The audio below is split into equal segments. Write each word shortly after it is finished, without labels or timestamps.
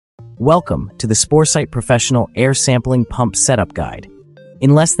Welcome to the Sporecyte Professional Air Sampling Pump Setup Guide.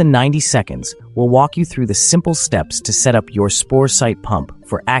 In less than 90 seconds, we'll walk you through the simple steps to set up your Sporecyte pump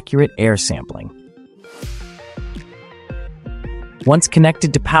for accurate air sampling. Once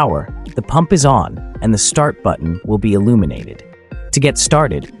connected to power, the pump is on and the start button will be illuminated. To get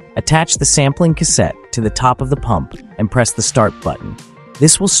started, attach the sampling cassette to the top of the pump and press the start button.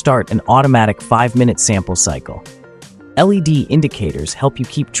 This will start an automatic 5-minute sample cycle. LED indicators help you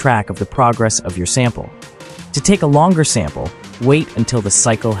keep track of the progress of your sample. To take a longer sample, wait until the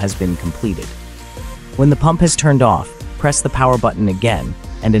cycle has been completed. When the pump has turned off, press the power button again,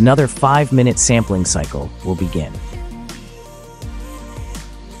 and another 5-minute sampling cycle will begin.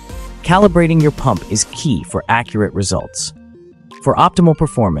 Calibrating your pump is key for accurate results. For optimal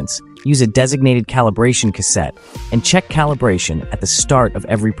performance, use a designated calibration cassette and check calibration at the start of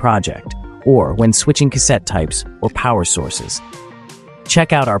every project, or when switching cassette types or power sources.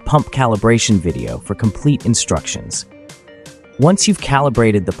 Check out our pump calibration video for complete instructions. Once you've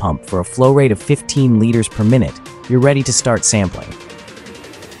calibrated the pump for a flow rate of 15 liters per minute, you're ready to start sampling.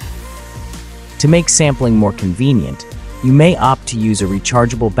 To make sampling more convenient, you may opt to use a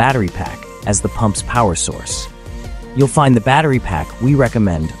rechargeable battery pack as the pump's power source. You'll find the battery pack we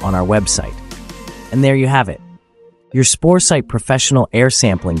recommend on our website. And there you have it. Your Sporecyte Professional Air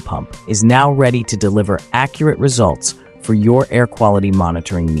Sampling Pump is now ready to deliver accurate results for your air quality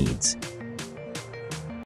monitoring needs.